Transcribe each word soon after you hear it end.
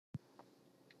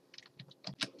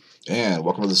And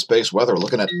welcome to the space weather. We're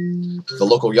looking at the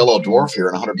local yellow dwarf here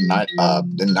in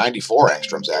 194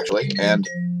 angstroms, actually. And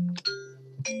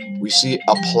we see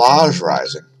a plage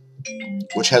rising,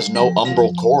 which has no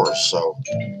umbral cores, so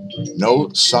no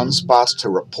sunspots to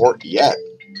report yet.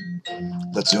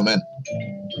 Let's zoom in.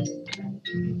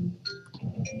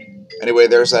 Anyway,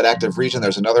 there's that active region.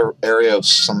 There's another area of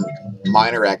some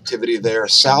minor activity there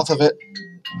south of it.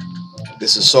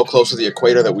 This is so close to the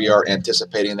equator that we are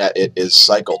anticipating that it is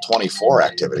cycle 24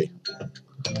 activity.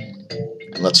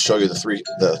 And let's show you the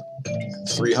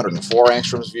 304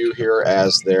 angstroms view here,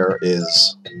 as there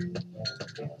is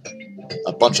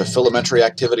a bunch of filamentary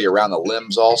activity around the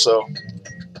limbs also.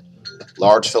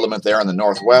 Large filament there in the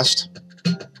northwest,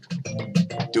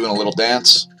 doing a little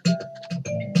dance.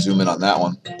 Zoom in on that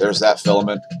one. There's that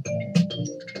filament.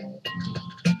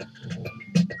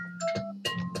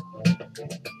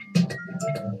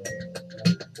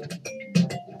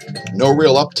 No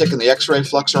real uptick in the X-ray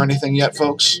flux or anything yet,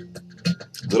 folks.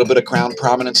 A little bit of crown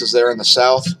prominence is there in the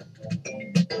south.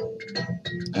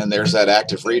 And there's that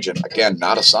active region. Again,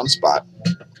 not a sunspot.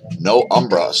 No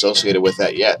umbra associated with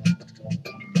that yet.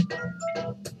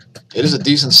 It is a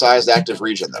decent-sized active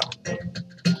region, though.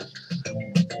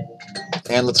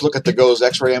 And let's look at the GOES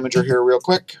X-ray imager here real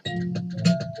quick.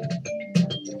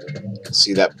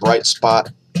 See that bright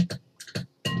spot.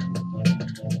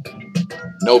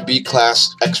 No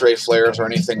B-class X-ray flares or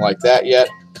anything like that yet.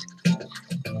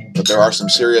 But there are some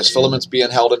serious filaments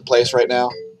being held in place right now.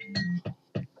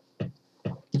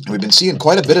 And we've been seeing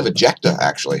quite a bit of ejecta,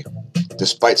 actually,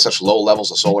 despite such low levels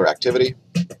of solar activity.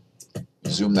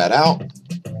 Zoom that out.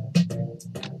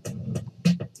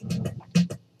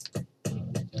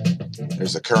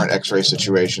 There's the current X-ray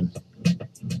situation.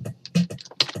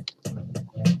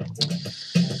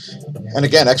 And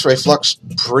again, X-ray flux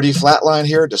pretty flatline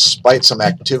here, despite some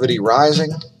activity rising.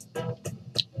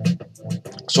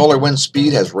 Solar wind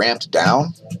speed has ramped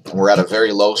down. We're at a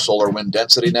very low solar wind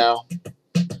density now.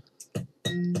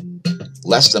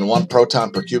 Less than 1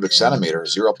 proton per cubic centimeter,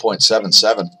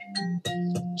 0.77.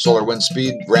 Solar wind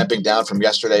speed ramping down from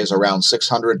yesterday's around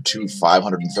 600 to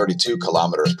 532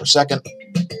 kilometers per second.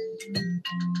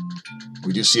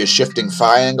 We do see a shifting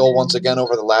phi angle once again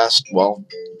over the last, well,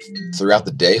 throughout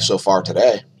the day so far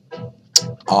today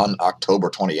on October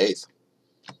 28th.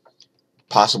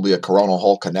 Possibly a coronal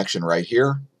hole connection right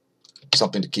here.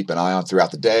 Something to keep an eye on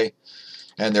throughout the day.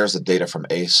 And there's the data from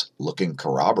ACE looking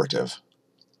corroborative.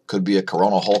 Could be a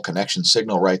coronal hole connection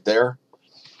signal right there.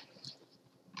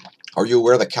 Are you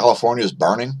aware that California is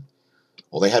burning?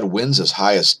 Well, they had winds as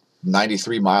high as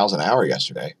 93 miles an hour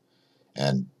yesterday.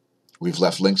 And we've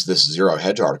left links to this Zero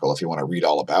Hedge article if you want to read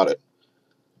all about it.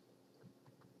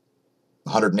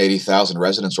 180,000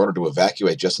 residents ordered to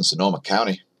evacuate just in Sonoma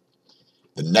County.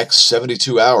 The next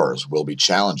 72 hours will be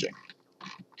challenging.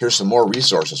 Here's some more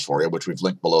resources for you, which we've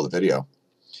linked below the video.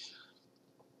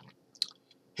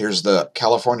 Here's the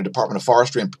California Department of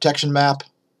Forestry and Protection map.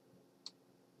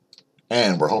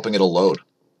 And we're hoping it'll load,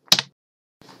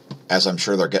 as I'm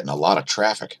sure they're getting a lot of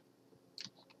traffic.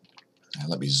 And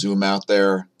let me zoom out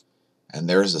there. And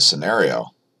there's the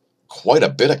scenario. Quite a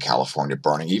bit of California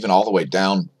burning, even all the way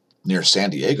down near San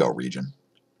Diego region.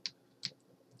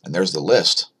 And there's the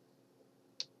list.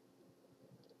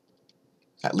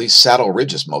 At least Saddle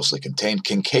Ridge is mostly contained.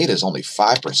 Kincaid is only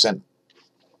 5%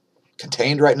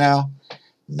 contained right now.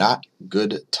 Not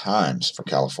good times for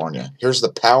California. Here's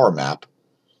the power map.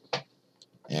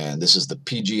 And this is the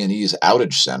PG&E's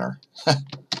outage center.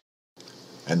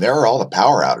 And there are all the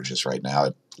power outages right now.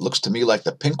 It looks to me like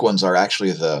the pink ones are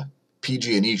actually the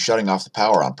PG&E shutting off the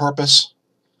power on purpose.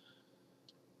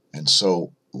 And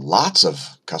so lots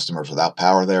of customers without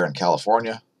power there in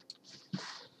California.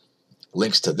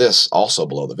 Links to this also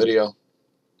below the video.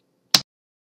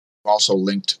 Also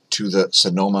linked to the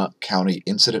Sonoma County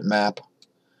incident map.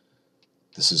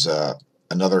 This is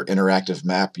another interactive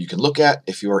map you can look at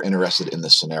if you are interested in the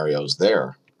scenarios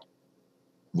there.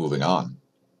 Moving on.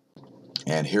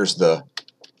 And here's the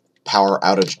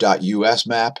poweroutage.us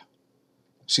map.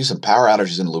 See some power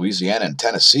outages in Louisiana and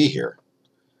Tennessee here.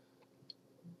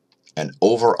 And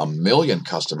over 1 million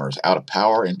customers out of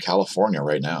power in California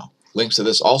right now. Links to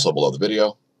this also below the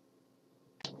video.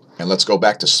 And let's go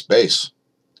back to space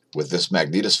with this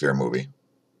magnetosphere movie.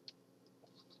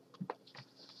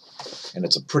 And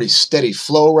it's a pretty steady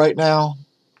flow right now.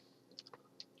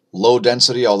 Low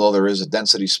density, although there is a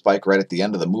density spike right at the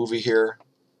end of the movie here.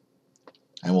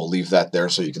 And we'll leave that there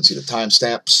so you can see the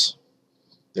timestamps.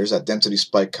 There's that density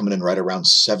spike coming in right around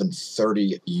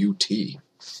 7:30 UT.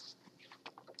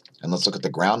 And let's look at the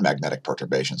ground magnetic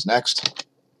perturbations next.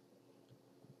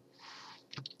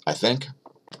 I think.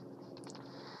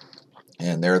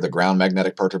 And there are the ground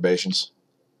magnetic perturbations.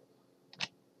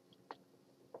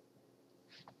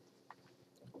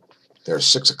 There's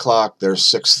 6 o'clock, there's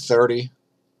 6:30.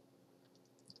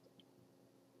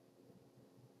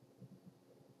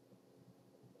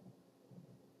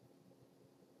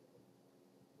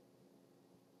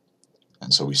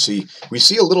 And so we see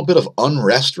a little bit of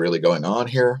unrest really going on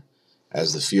here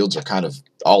as the fields are kind of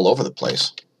all over the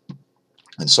place.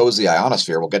 And so is the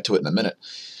ionosphere. We'll get to it in a minute.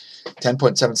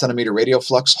 10.7 centimeter radial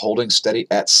flux holding steady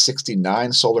at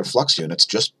 69 solar flux units,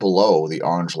 just below the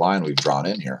orange line we've drawn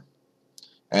in here.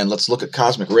 And let's look at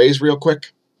cosmic rays real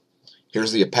quick.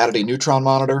 Here's the Apatity neutron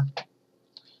monitor.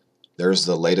 There's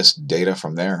the latest data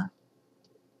from there.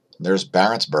 There's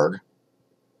Barentsburg.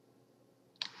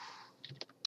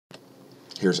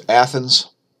 Here's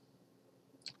Athens.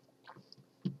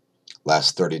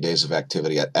 Last 30 days of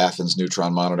activity at Athens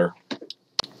neutron monitor.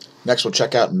 Next we'll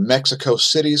check out Mexico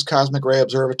City's Cosmic Ray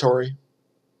Observatory.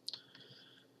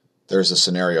 There's a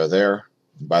scenario there.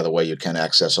 By the way, you can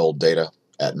access old data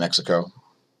at Mexico.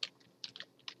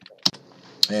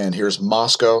 And here's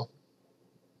Moscow.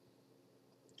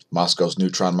 Moscow's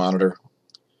neutron monitor.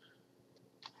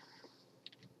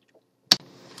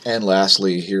 And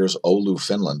lastly, here's Oulu,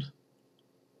 Finland.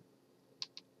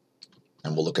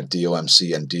 And we'll look at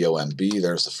DOMC and DOMB.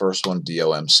 There's the first one,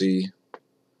 DOMC.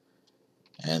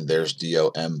 And there's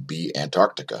DOMB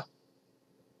Antarctica.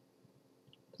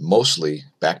 Mostly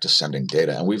back to sending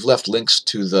data. And we've left links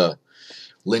to the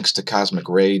cosmic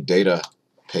ray data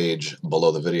page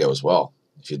below the video as well,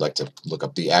 if you'd like to look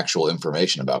up the actual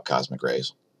information about cosmic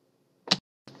rays.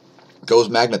 GOES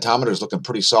magnetometer is looking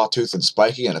pretty sawtooth and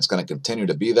spiky, and it's going to continue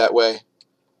to be that way.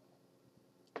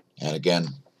 And again,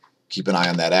 keep an eye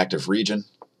on that active region,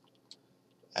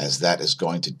 as that is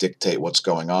going to dictate what's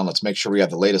going on. Let's make sure we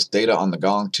have the latest data on the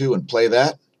gong too and play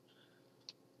that.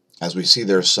 As we see,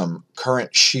 there's some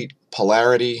current sheet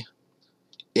polarity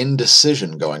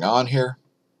indecision going on here.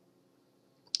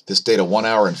 This data 1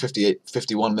 hour and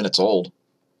 51 minutes old.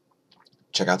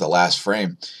 Check out the last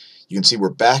frame. You can see we're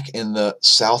back in the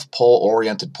South Pole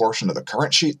oriented portion of the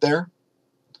current sheet there.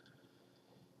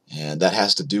 And that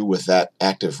has to do with that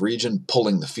active region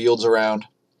pulling the fields around.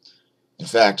 In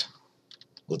fact,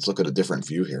 let's look at a different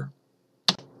view here.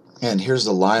 And here's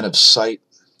the line of sight.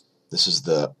 This is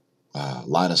the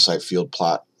line of sight field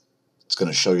plot. It's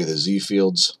going to show you the Z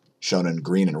fields shown in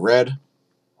green and red,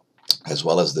 as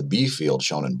well as the B field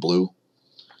shown in blue.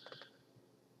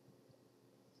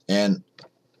 And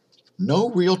no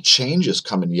real changes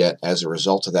coming yet as a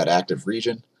result of that active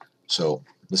region. So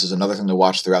this is another thing to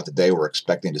watch throughout the day. We're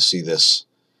expecting to see this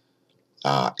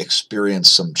experience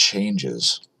some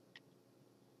changes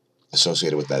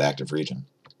associated with that active region.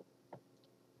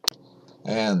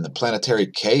 And the planetary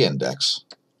K index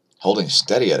holding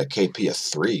steady at a KP of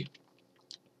 3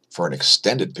 for an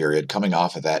extended period coming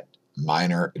off of that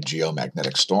minor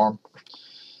geomagnetic storm.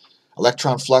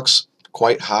 Electron flux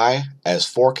quite high as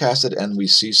forecasted, and we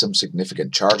see some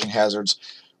significant charging hazards.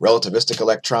 Relativistic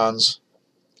electrons,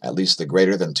 at least the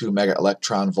greater than 2 mega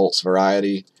electron volts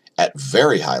variety, at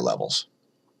very high levels.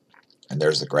 And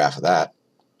there's the graph of that.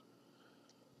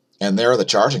 And there are the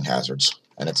charging hazards,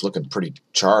 and it's looking pretty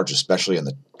charged, especially in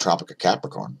the Tropic of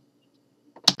Capricorn.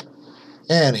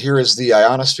 And here is the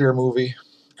ionosphere movie,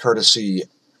 courtesy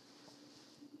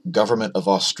Government of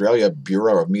Australia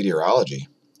Bureau of Meteorology.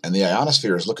 And the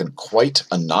ionosphere is looking quite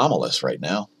anomalous right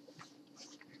now,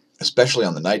 especially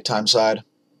on the nighttime side.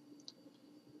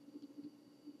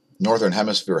 Northern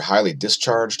Hemisphere highly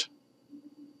discharged.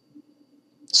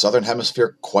 Southern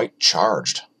Hemisphere quite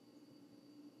charged.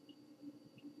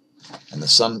 And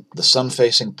the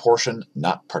sun-facing portion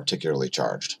not particularly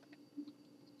charged.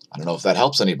 I don't know if that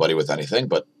helps anybody with anything,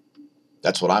 but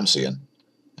that's what I'm seeing.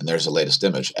 And there's the latest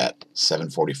image at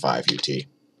 7:45 UT.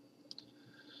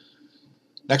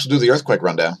 Next we'll do the earthquake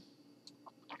rundown,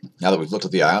 now that we've looked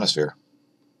at the ionosphere.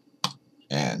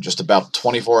 And just about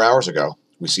 24 hours ago,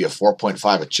 we see a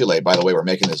 4.5 at Chile. By the way, we're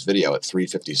making this video at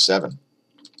 3:57.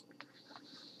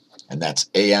 And that's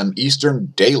AM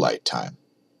Eastern Daylight Time.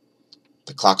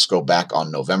 The clocks go back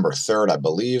on November 3rd, I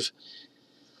believe.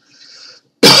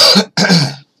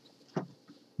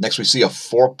 Next we see a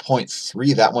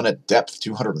 4.3, that one at depth,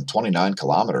 229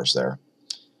 kilometers there,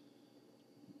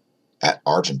 at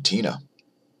Argentina.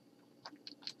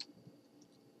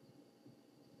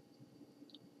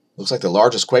 Looks like the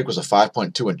largest quake was a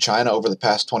 5.2 in China over the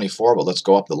past 24, but let's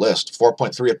go up the list.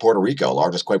 4.3 at Puerto Rico,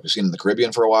 largest quake we've seen in the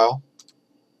Caribbean for a while,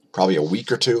 probably a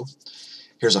week or two.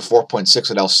 Here's a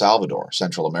 4.6 at El Salvador,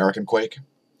 Central American quake.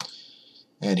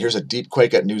 And here's a deep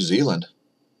quake at New Zealand.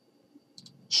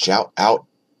 Shout out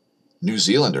New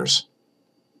Zealanders.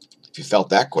 If you felt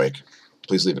that quake,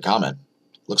 please leave a comment.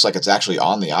 Looks like it's actually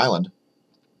on the island.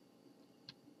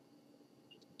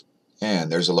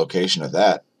 And there's a location of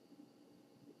that.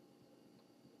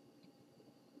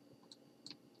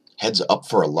 Heads up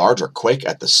for a larger quake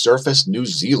at the surface, New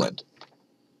Zealand.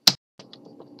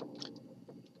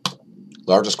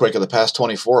 Largest quake of the past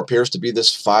 24 appears to be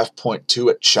this 5.2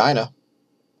 at China.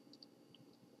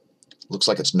 Looks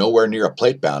like it's nowhere near a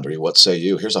plate boundary. What say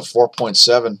you? Here's a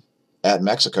 4.7 at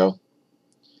Mexico.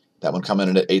 That one coming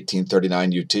in at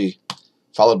 1839 UT.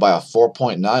 Followed by a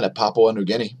 4.9 at Papua New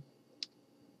Guinea.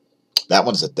 That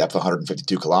one's at depth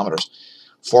 152 kilometers.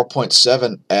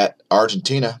 4.7 at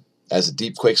Argentina as the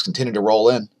deep quakes continue to roll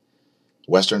in.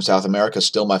 Western South America is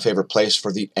still my favorite place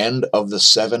for the end of the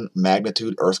 7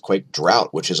 magnitude earthquake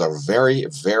drought, which is a very,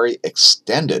 very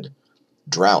extended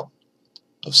drought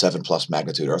of 7+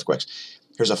 magnitude earthquakes.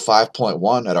 Here's a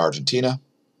 5.1 at Argentina.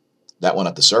 That one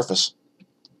at the surface.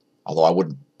 Although I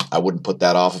wouldn't put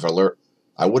that off of alert.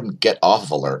 I wouldn't get off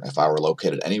of alert if I were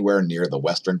located anywhere near the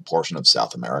western portion of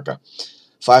South America.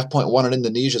 5.1 in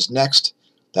Indonesia is next.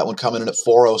 That one coming in at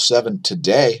 4:07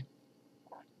 today.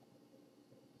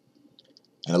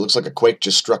 And it looks like a quake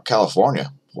just struck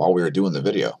California while we were doing the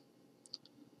video.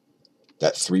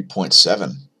 That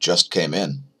 3.7 just came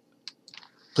in.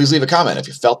 Please leave a comment if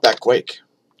you felt that quake.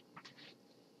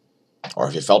 Or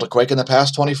if you felt a quake in the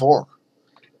past 24.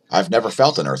 I've never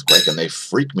felt an earthquake, and they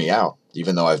freak me out,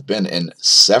 even though I've been in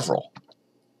several.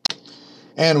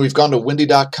 And we've gone to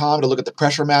windy.com to look at the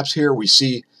pressure maps here. We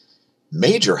see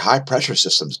major high-pressure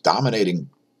systems dominating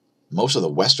most of the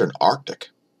western Arctic.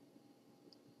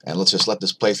 And let's just let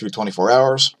this play through 24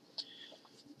 hours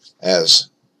as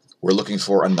we're looking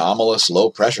for anomalous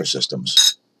low-pressure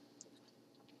systems,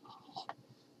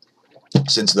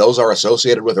 since those are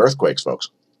associated with earthquakes, folks.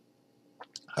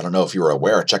 I don't know if you were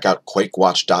aware. Check out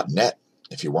quakewatch.net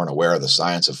if you weren't aware of the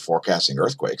science of forecasting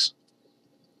earthquakes.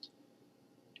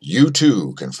 You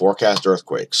too can forecast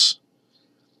earthquakes.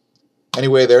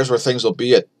 Anyway, there's where things will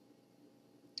be at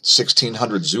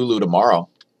 1600 Zulu tomorrow,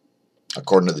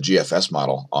 according to the GFS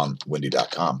model on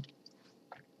windy.com.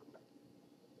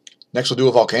 Next, we'll do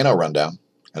a volcano rundown,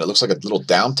 and it looks like a little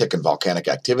downtick in volcanic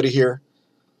activity here.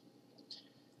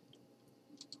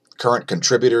 Current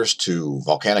contributors to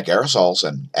volcanic aerosols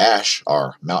and ash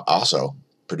are Mount Aso,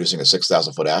 producing a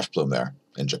 6,000-foot ash plume there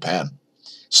in Japan.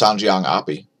 Sanjiang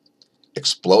Api,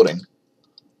 exploding.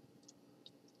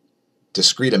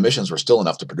 Discrete emissions were still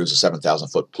enough to produce a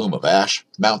 7,000-foot plume of ash.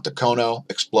 Mount Dakono,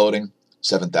 exploding,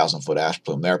 7,000-foot ash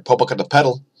plume there.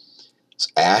 Popocatépetl,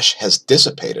 ash has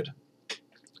dissipated.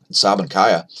 And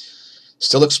Sabancaya,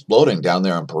 still exploding down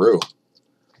there in Peru.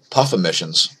 Puff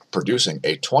emissions producing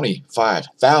a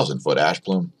 25,000-foot ash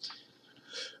plume.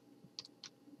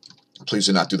 Please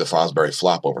do not do the Fosbury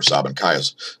flop over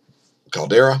Sabancaya's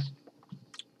caldera.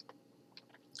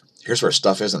 Here's where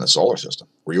stuff is in the solar system.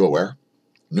 Were you aware?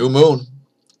 New moon.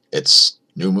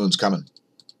 New moon's coming.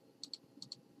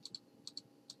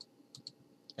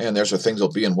 And there's where things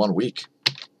will be in 1 week.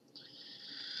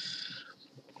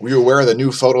 Were you aware of the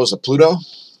new photos of Pluto?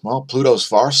 Well, Pluto's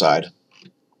far side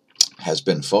has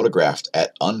been photographed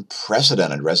at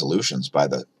unprecedented resolutions by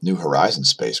the New Horizons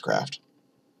spacecraft.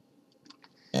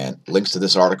 And links to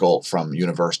this article from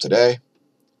Universe Today.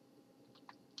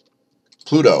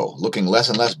 Pluto looking less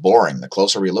and less boring the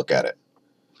closer we look at it.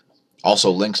 Also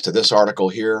links to this article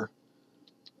here,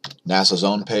 NASA's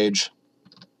own page.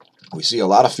 We see a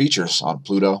lot of features on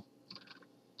Pluto,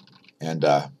 and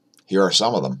here are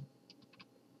some of them.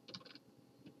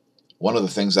 One of the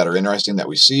things that are interesting that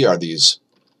we see are these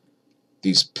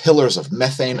pillars of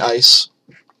methane ice,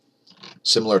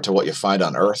 similar to what you find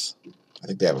on Earth. I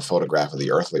think they have a photograph of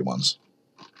the earthly ones.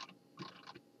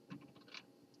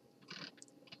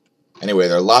 Anyway,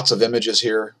 there are lots of images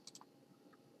here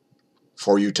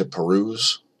for you to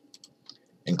peruse,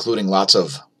 including lots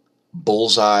of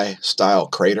bullseye-style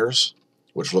craters,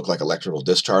 which look like electrical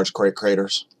discharge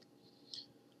craters.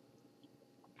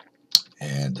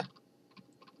 And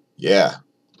yeah,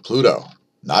 Pluto,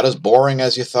 not as boring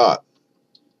as you thought.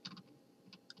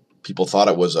 People thought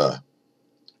it was a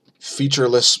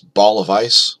featureless ball of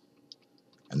ice,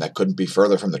 and that couldn't be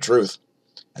further from the truth.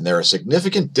 And there are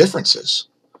significant differences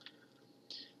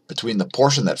between the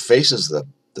portion that faces the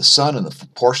sun and the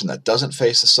portion that doesn't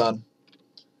face the sun.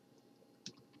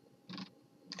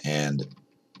 And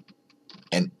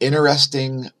an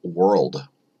interesting world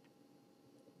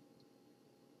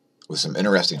with some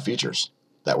interesting features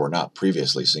that were not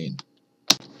previously seen.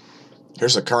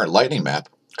 Here's a current lightning map,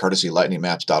 courtesy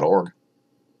lightningmaps.org.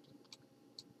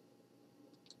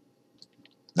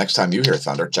 Next time you hear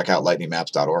thunder, check out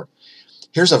lightningmaps.org.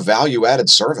 Here's a value-added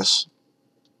service.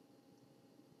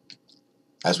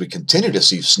 As we continue to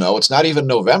see snow, it's not even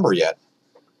November yet.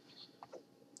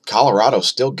 Colorado's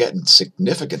still getting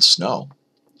significant snow,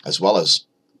 as well as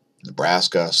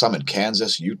Nebraska, some in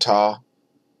Kansas, Utah,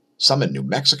 some in New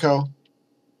Mexico,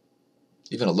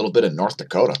 even a little bit in North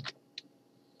Dakota.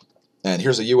 And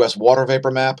here's a U.S. water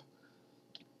vapor map.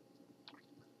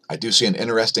 I do see an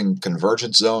interesting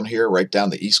convergence zone here right down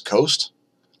the East Coast,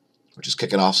 which is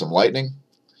kicking off some lightning.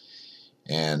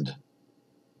 And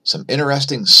some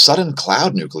interesting sudden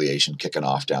cloud nucleation kicking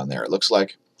off down there, it looks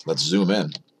like. Let's zoom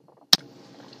in.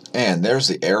 And there's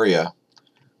the area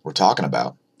we're talking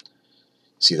about.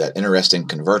 See that interesting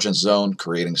convergence zone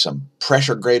creating some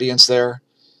pressure gradients there?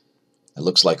 It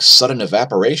looks like sudden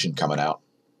evaporation coming out.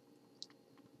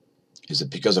 Is it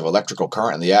because of electrical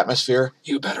current in the atmosphere?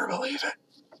 You better believe it.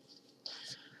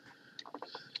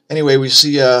 Anyway, we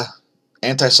see an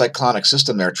anticyclonic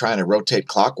system there trying to rotate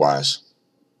clockwise.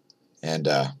 And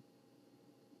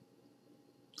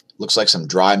looks like some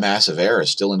dry mass of air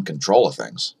is still in control of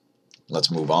things.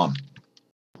 Let's move on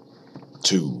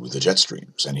to the jet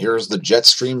streams. And here's the jet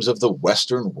streams of the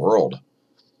Western world.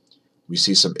 We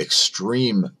see some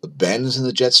extreme bends in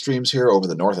the jet streams here over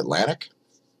the North Atlantic.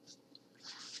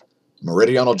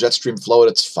 Meridional jet stream flow at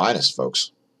its finest,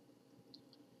 folks.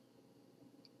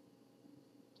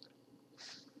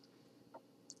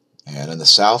 And in the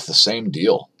south, the same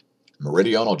deal.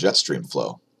 Meridional jet stream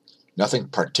flow. Nothing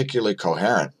particularly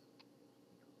coherent.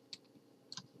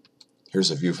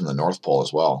 Here's a view from the North Pole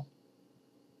as well.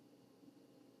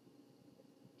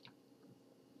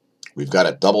 We've got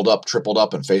it doubled up, tripled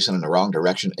up, and facing in the wrong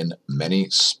direction in many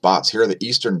spots. Here are the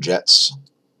eastern jets.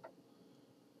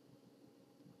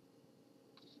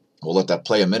 We'll let that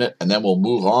play a minute, and then we'll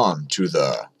move on to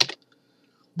the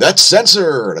 "that's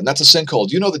censored," and that's a sinkhole.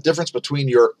 Do you know the difference between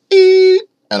your "ee"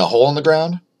 and a hole in the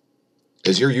ground?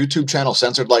 Is your YouTube channel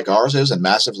censored like ours is and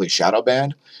massively shadow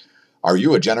banned? Are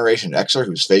you a Generation Xer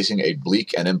who's facing a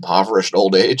bleak and impoverished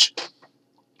old age?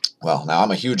 Well, now I'm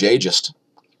a huge ageist,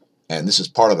 and this is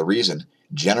part of the reason.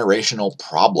 Generational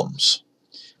problems.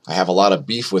 I have a lot of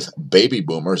beef with baby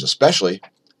boomers, especially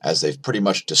as they've pretty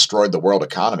much destroyed the world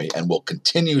economy and will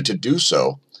continue to do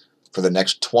so for the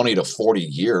next 20 to 40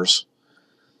 years.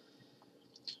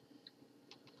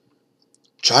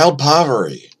 Child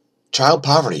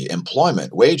poverty,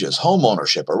 employment, wages, home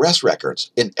ownership, arrest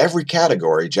records. In every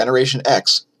category, Generation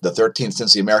X, the 13th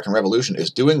since the American Revolution,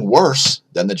 is doing worse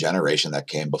than the generation that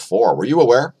came before. Were you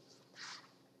aware?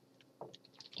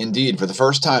 Indeed, for the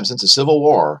first time since the Civil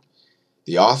War,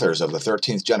 the authors of the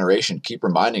 13th generation keep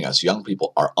reminding us young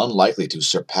people are unlikely to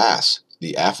surpass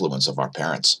the affluence of our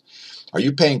parents. Are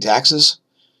you paying taxes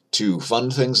to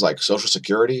fund things like Social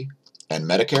Security and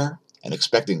Medicare and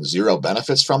expecting zero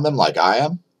benefits from them like I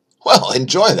am? Well,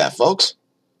 enjoy that, folks.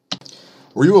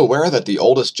 Were you aware that the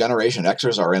oldest Generation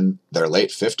Xers are in their late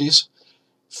 50s?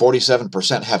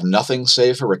 47% have nothing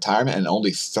saved for retirement, and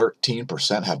only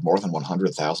 13% have more than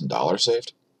 $100,000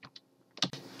 saved.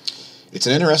 It's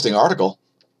an interesting article,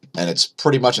 and it's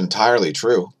pretty much entirely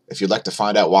true. If you'd like to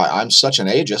find out why I'm such an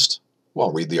ageist,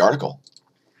 well, read the article.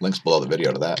 Links below the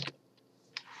video to that.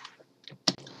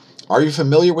 Are you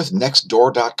familiar with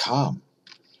Nextdoor.com?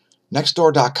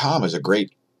 Nextdoor.com is a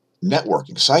great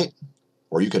networking site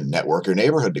where you can network your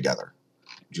neighborhood together.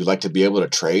 Would you like to be able to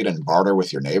trade and barter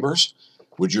with your neighbors?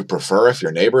 Would you prefer if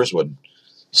your neighbors would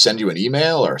send you an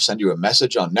email or send you a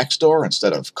message on Nextdoor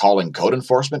instead of calling code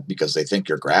enforcement because they think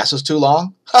your grass is too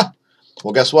long? Ha!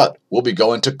 Well, guess what? We'll be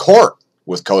going to court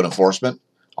with code enforcement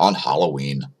on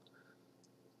Halloween,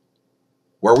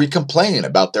 where we complain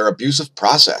about their abusive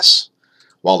process,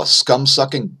 while a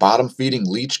scum-sucking, bottom-feeding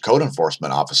leech code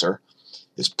enforcement officer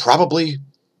is probably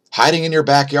hiding in your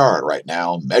backyard right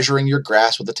now, measuring your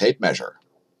grass with a tape measure.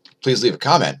 Please leave a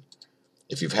comment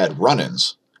if you've had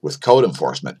run-ins with code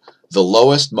enforcement, the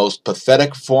lowest, most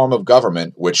pathetic form of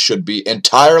government, which should be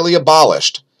entirely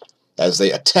abolished as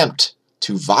they attempt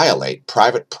to violate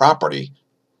private property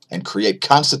and create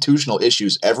constitutional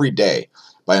issues every day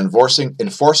by enforcing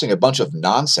a bunch of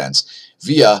nonsense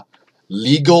via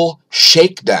legal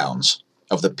shakedowns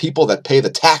of the people that pay the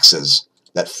taxes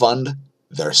that fund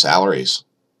their salaries.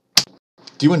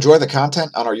 Do you enjoy the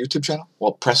content on our YouTube channel?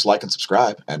 Well, press like and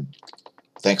subscribe, and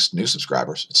thanks to new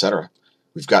subscribers, etc.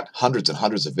 We've got hundreds and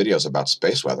hundreds of videos about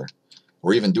space weather.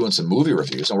 We're even doing some movie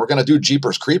reviews, and we're going to do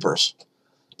Jeepers Creepers.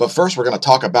 But first, we're going to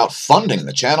talk about funding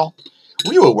the channel.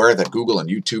 Were you aware that Google and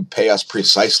YouTube pay us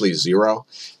precisely zero?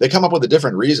 They come up with a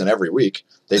different reason every week.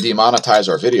 They demonetize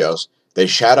our videos, they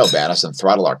shadow ban us and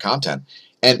throttle our content,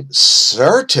 and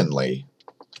certainly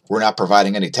we're not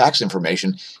providing any tax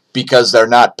information because they're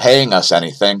not paying us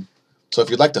anything. So if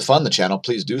you'd like to fund the channel,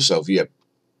 please do so via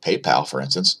PayPal, for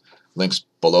instance. Links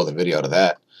below the video to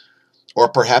that. Or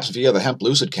perhaps via the Hemp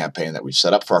Lucid campaign that we've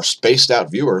set up for our spaced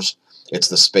out viewers. It's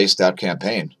the spaced out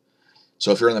campaign.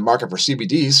 So if you're in the market for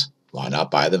CBDs, why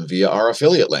not buy them via our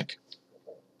affiliate link?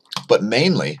 But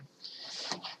mainly,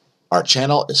 our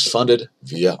channel is funded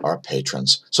via our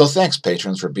patrons. So thanks,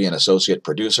 patrons, for being associate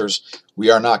producers. We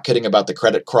are not kidding about the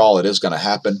credit crawl. It is going to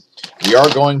happen. We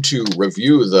are going to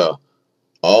review the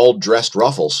all-dressed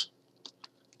Ruffles.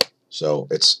 So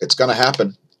it's going to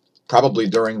happen, probably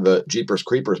during the Jeepers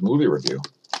Creepers movie review.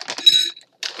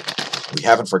 We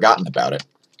haven't forgotten about it.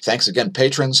 Thanks again,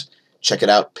 patrons. Check it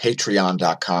out,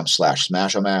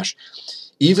 patreon.com/smAshomash.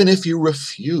 Even if you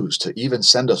refuse to even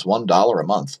send us $1 a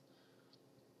month,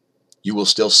 you will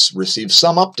still receive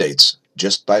some updates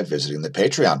just by visiting the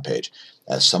Patreon page,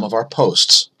 as some of our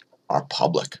posts are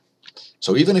public.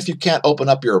 So even if you can't open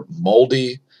up your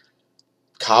moldy,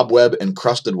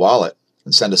 cobweb-encrusted wallet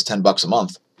and send us $10 a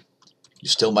month, you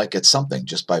still might get something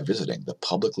just by visiting the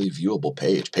publicly viewable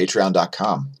page,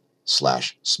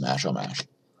 patreon.com/smAshomash.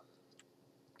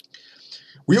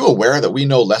 Were you aware that we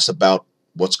know less about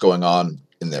what's going on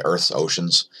in the Earth's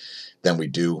oceans than we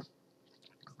do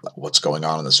what's going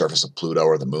on the surface of Pluto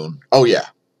or the moon? Oh yeah.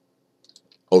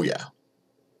 Oh yeah.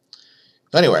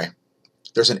 Anyway,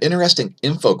 there's an interesting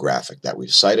infographic that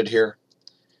we've cited here.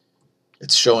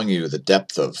 It's showing you the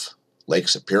depth of Lake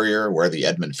Superior, where the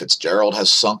Edmund Fitzgerald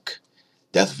has sunk,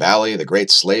 Death Valley, the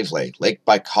Great Slave Lake, Lake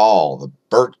Baikal, the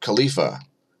Burj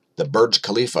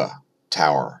Khalifa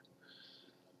Tower.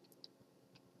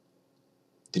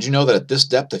 Did you know that at this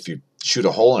depth, if you shoot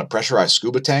a hole in a pressurized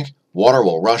scuba tank, water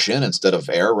will rush in instead of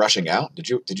air rushing out? Did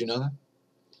you know that?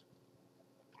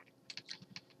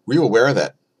 Were you aware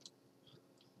that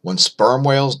when sperm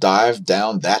whales dive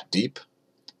down that deep,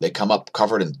 they come up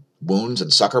covered in wounds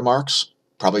and sucker marks,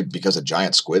 probably because of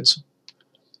giant squids?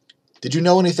 Did you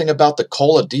know anything about the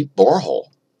Kola Deep borehole?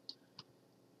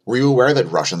 Were you aware that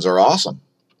Russians are awesome?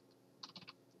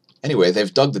 Anyway,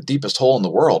 they've dug the deepest hole in the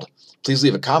world. Please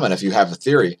leave a comment if you have a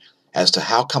theory as to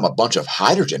how come a bunch of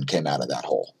hydrogen came out of that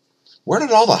hole. Where did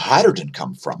all the hydrogen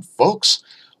come from, folks?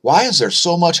 Why is there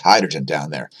so much hydrogen down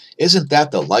there? Isn't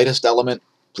that the lightest element?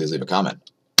 Please leave a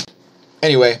comment.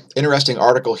 Anyway, interesting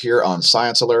article here on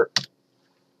Science Alert.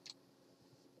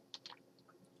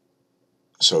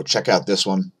 So check out this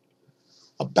one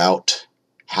about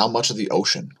how much of the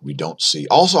ocean we don't see.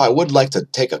 Also, I would like to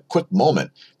take a quick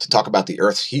moment to talk about the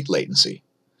Earth's heat latency,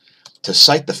 to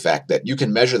cite the fact that you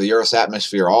can measure the Earth's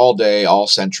atmosphere all day, all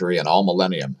century, and all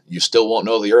millennium. You still won't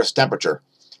know the Earth's temperature.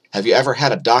 Have you ever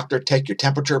had a doctor take your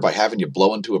temperature by having you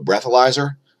blow into a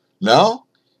breathalyzer? No?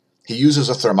 He uses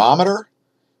a thermometer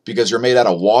because you're made out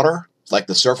of water, like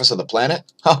the surface of the planet?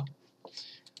 Huh.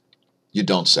 You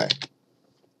don't say.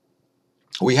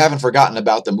 We haven't forgotten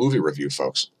about the movie review,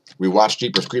 folks. We watched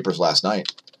Jeepers Creepers last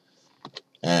night,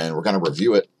 and we're going to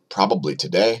review it probably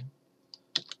today.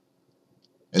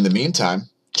 In the meantime,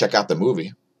 check out the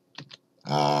movie.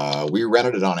 We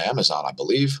rented it on Amazon, I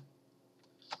believe.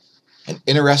 An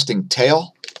interesting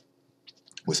tale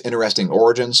with interesting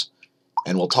origins,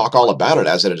 and we'll talk all about it,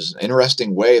 as it is an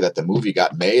interesting way that the movie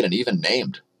got made and even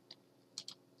named.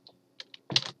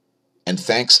 And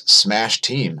thanks, Smash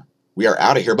Team. We are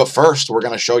out of here, but first we're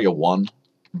going to show you one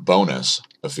bonus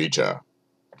feature.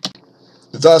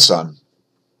 The sun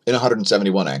in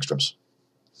 171 angstroms.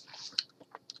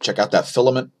 Check out that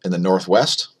filament in the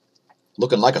northwest,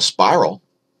 looking like a spiral,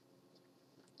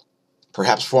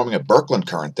 perhaps forming a Birkeland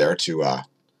current there to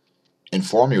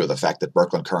inform you of the fact that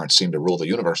Birkeland currents seem to rule the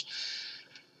universe.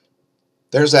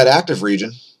 There's that active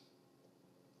region,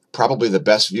 probably the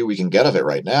best view we can get of it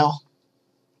right now.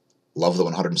 Love the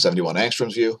 171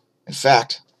 angstroms view. In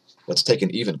fact, let's take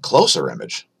an even closer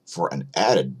image for an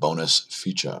added bonus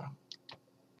feature.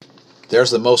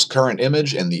 There's the most current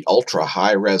image in the ultra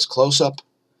high-res close-up.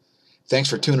 Thanks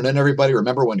for tuning in, everybody.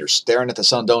 Remember, when you're staring at the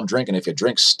sun, don't drink, and if you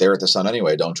drink, stare at the sun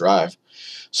anyway, don't drive.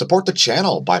 Support the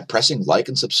channel by pressing like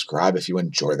and subscribe if you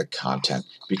enjoy the content.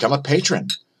 Become a patron.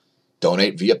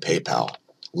 Donate via PayPal.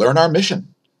 Learn our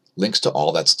mission. Links to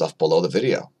all that stuff below the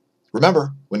video.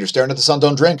 Remember, when you're staring at the sun,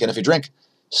 don't drink, and if you drink,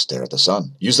 stare at the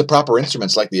sun. Use the proper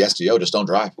instruments like the STO, just don't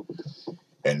drive.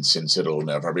 And since it'll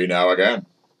never be now again,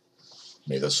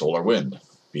 may the solar wind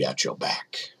be at your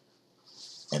back,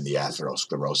 and the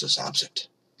atherosclerosis absent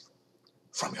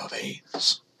from your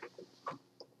veins.